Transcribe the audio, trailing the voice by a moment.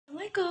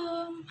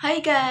Assalamualaikum. Hi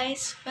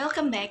guys,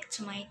 welcome back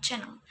to my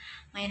channel.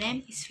 My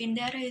name is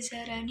Finda Rahayu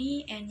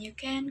Zaharani and you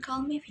can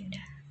call me Finda.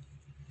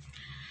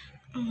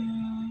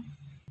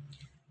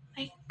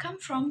 I come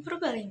from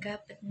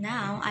Purbalingga but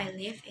now I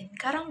live in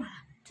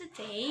Karangla.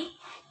 Today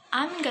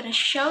I'm gonna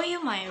show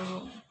you my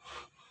room.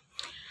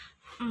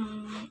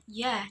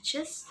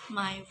 Just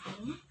my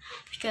room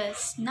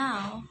because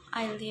now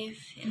I live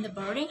in the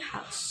boarding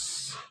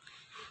house.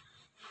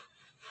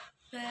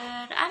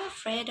 But I'm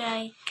afraid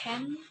I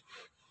can't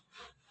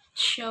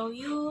show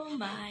you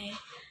my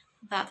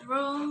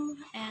bathroom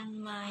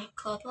and my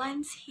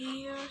clotheslines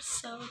here,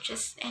 so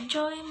just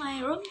enjoy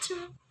my room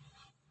tour.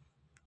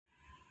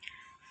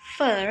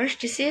 First,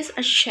 this is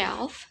a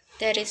shelf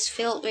that is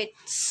filled with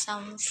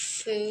some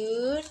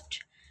food,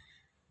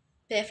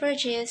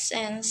 beverages,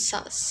 and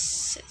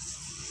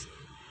sauces.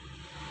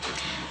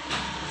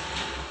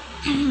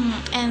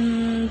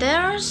 And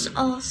there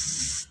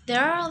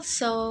are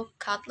also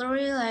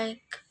cutlery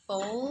like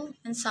bowl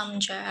and some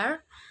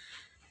jar.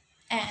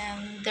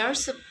 And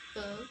there's a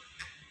book.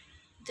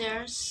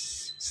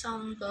 There's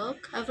some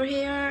book over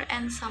here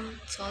and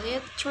some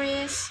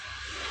toiletries.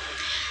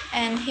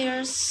 And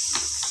here's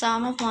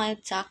some of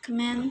my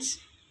documents.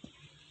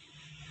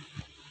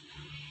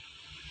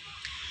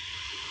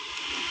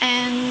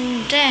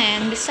 And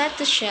then beside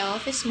the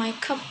shelf is my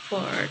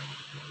cupboard.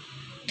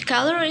 The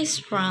color is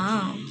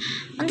brown.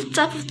 On the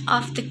top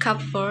of the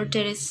cupboard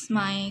there is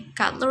my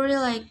cutlery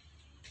like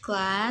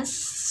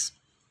glass,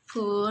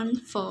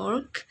 spoon,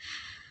 fork,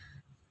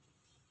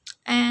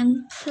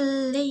 and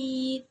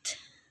plate.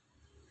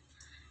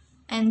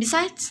 And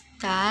besides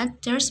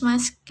that, there's my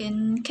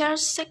skincare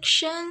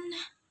section.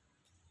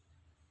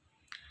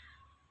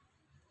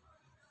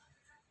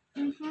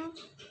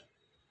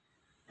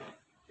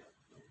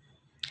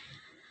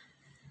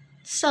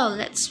 So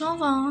let's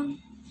move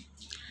on.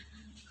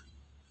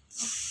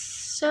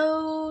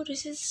 So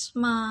this is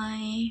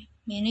my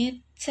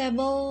mini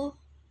table.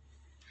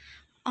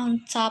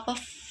 On top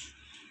of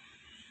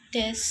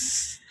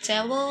this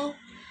table,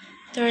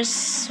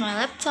 there's my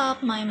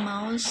laptop, my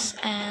mouse,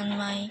 and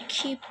my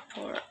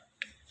keyboard.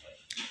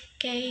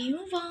 Okay,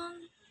 move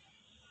on.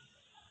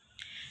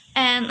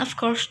 And of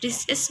course,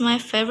 this is my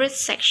favorite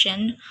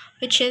section,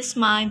 which is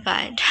my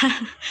bed.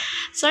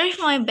 Sorry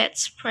if my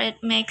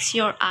bedspread makes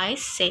your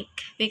eyes sick,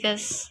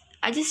 because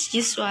I just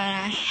use what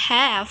I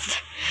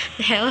have,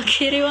 the Hello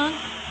Kitty one.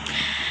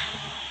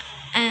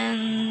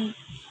 And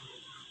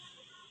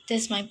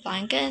this is my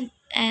blanket,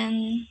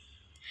 and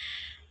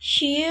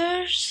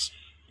here's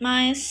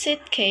my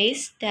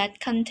suitcase that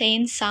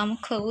contains some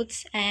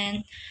clothes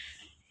and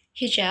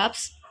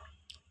hijabs.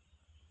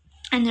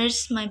 And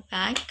there's my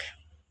bag.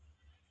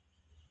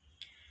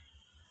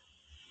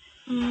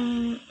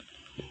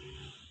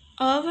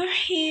 Over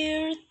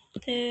here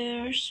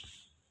there's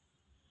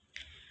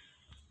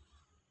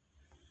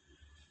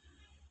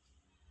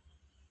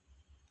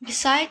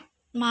beside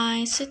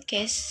my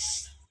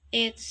suitcase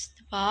it's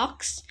the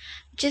box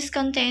which just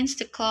contains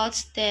the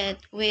clothes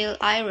that will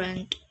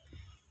ironed.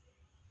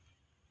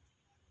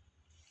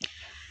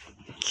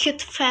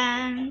 Cute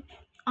fan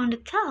on the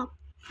top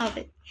of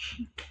it.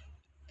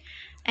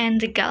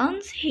 And the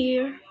gallons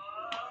here.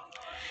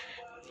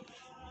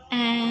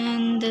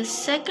 And the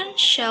second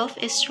shelf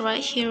is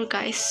right here,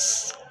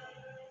 guys.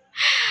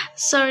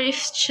 Sorry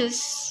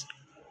because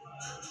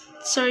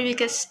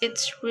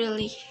it's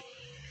really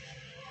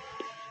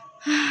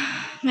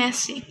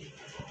messy.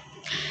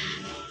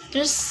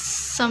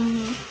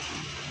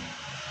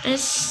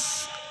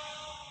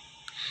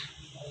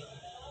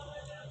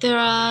 There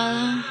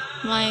are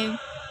my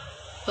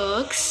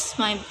books,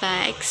 my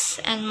bags,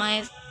 and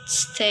my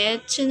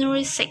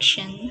stationery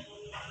section.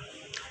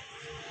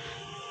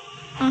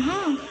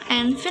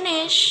 And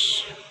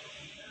finish.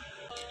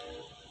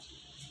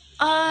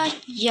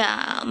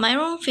 My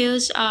room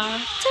views are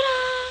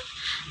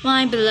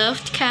my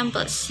beloved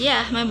campus.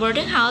 My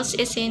boarding house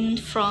is in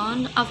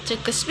front of the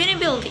Kusbini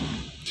Building.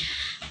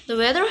 The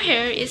weather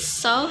here is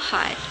so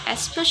hot,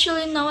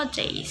 especially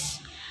nowadays.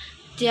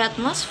 The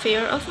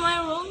atmosphere of my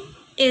room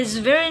is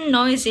very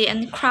noisy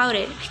and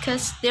crowded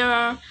because there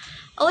are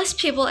always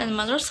people and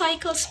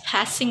motorcycles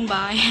passing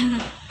by.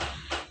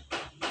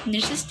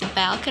 This is the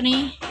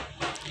balcony.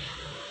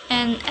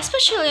 And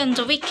especially on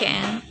the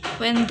weekend,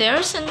 when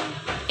there's an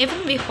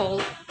even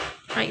behold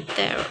right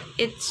there,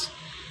 it's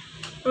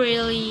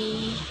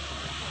really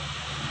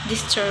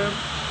disturb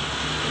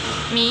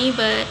me,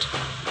 but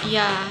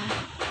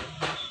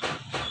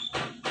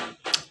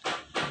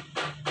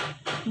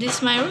this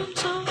is my room,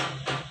 so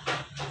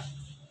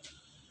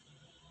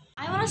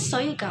I want to show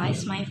you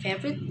guys my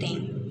favorite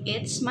thing.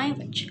 It's my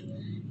watch.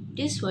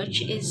 This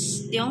watch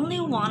is the only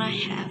one I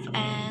have,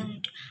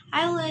 and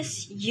I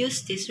always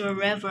use this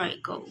wherever I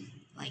go.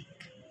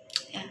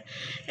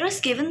 It was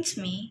given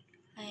to me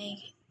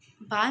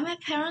by my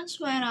parents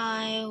when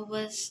I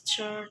was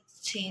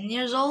 13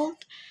 years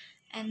old,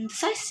 and the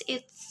size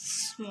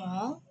it's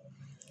small,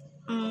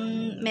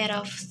 made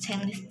of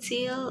stainless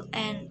steel,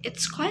 and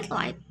it's quite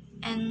light,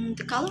 and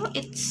the color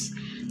it's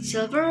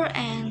silver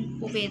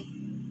and with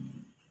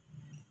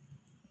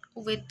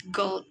with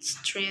gold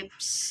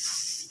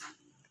strips.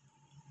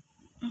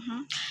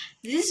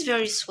 This is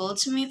very useful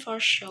to me for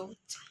sure.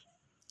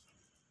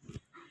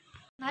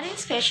 Nothing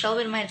special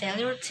with my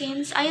daily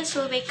routines. I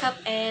usually wake up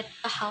at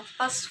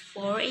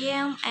 4:30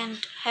 a.m.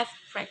 and have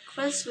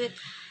breakfast with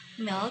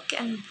milk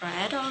and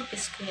bread or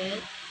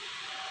biscuit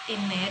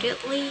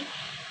immediately.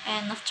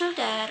 And after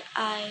that,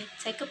 I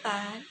take a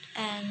bath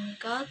and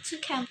go to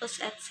campus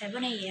at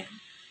 7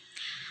 a.m.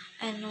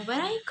 And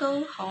when I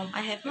go home,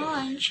 I have my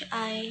lunch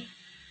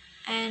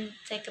and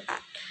take a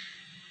bath.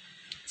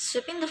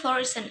 Sweeping the floor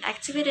is an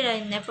activity that I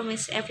never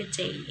miss every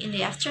day. In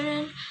the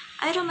afternoon,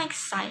 I do my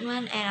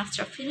assignment, and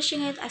after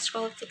finishing it, I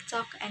scroll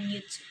TikTok and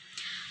YouTube.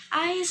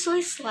 I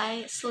usually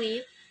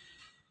sleep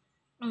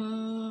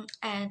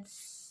at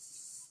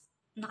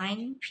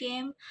 9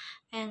 p.m.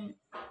 and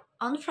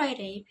on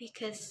Friday,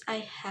 because I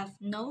have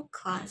no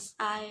class,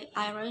 I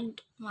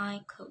ironed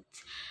my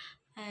clothes.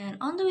 And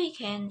on the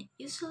weekend,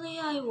 usually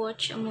I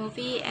watch a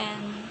movie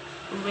and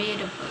read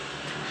a book.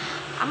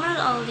 I'm not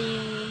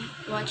only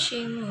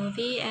watching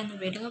movie and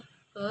reading a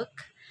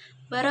book,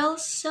 but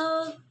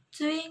also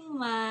doing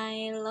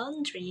my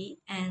laundry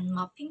and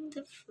mopping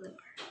the floor.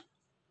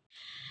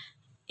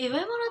 If I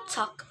want to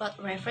talk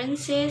about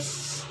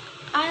references,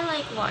 I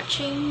like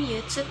watching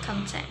YouTube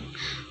content.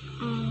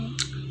 Mm,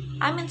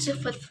 I'm into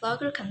food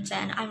vlogger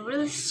content. I'm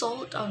really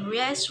sold on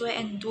Riaswe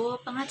and Duo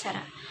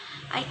Pengacara.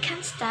 I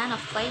can't stand of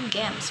playing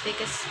games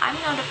because I'm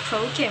not a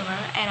pro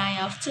gamer and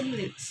I often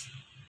lose.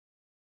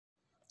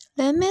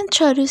 Let me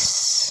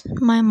introduce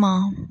my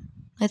mom.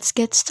 Let's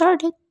get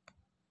started.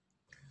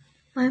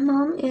 My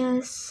mom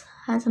has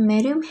a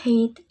medium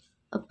height,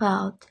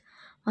 about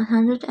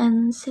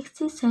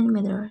 160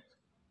 centimeters.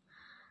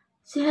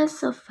 She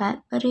has a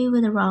fat body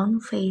with a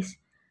round face.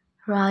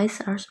 Her eyes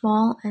are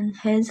small and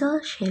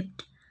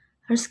hazel-shaped.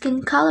 Her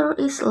skin color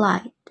is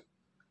light.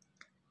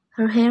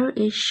 Her hair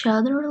is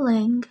shoulder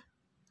length.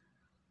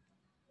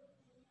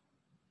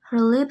 Her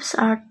lips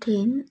are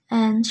thin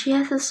and she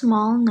has a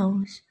small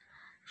nose.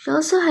 She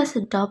also has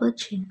a double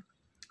chin.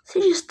 She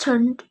just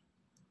turned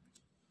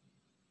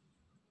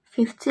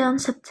 50 on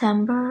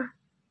September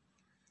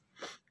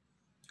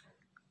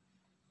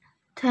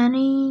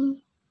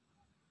 27,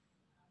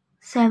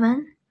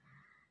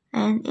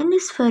 and in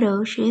this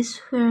photo she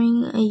is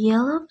wearing a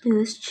yellow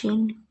blouse,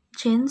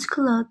 jeans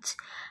clothes,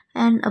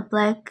 and a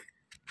black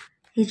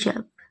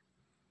hijab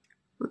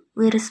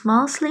with a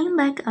small sling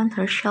bag on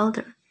her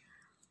shoulder.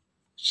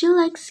 She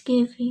likes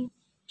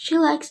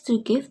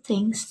to give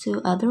things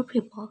to other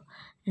people,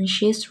 and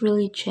she's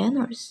really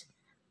generous.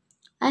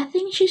 I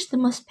think she's the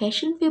most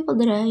patient people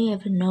that I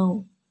ever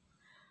know.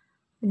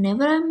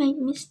 Whenever I make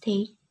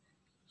mistake,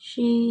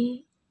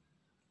 she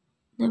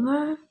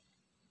never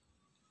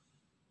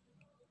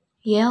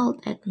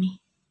yelled at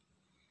me.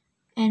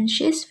 And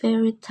she's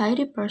very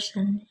tidy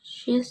person.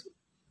 She's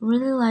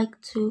really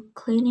like to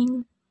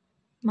cleaning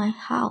my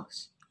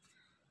house.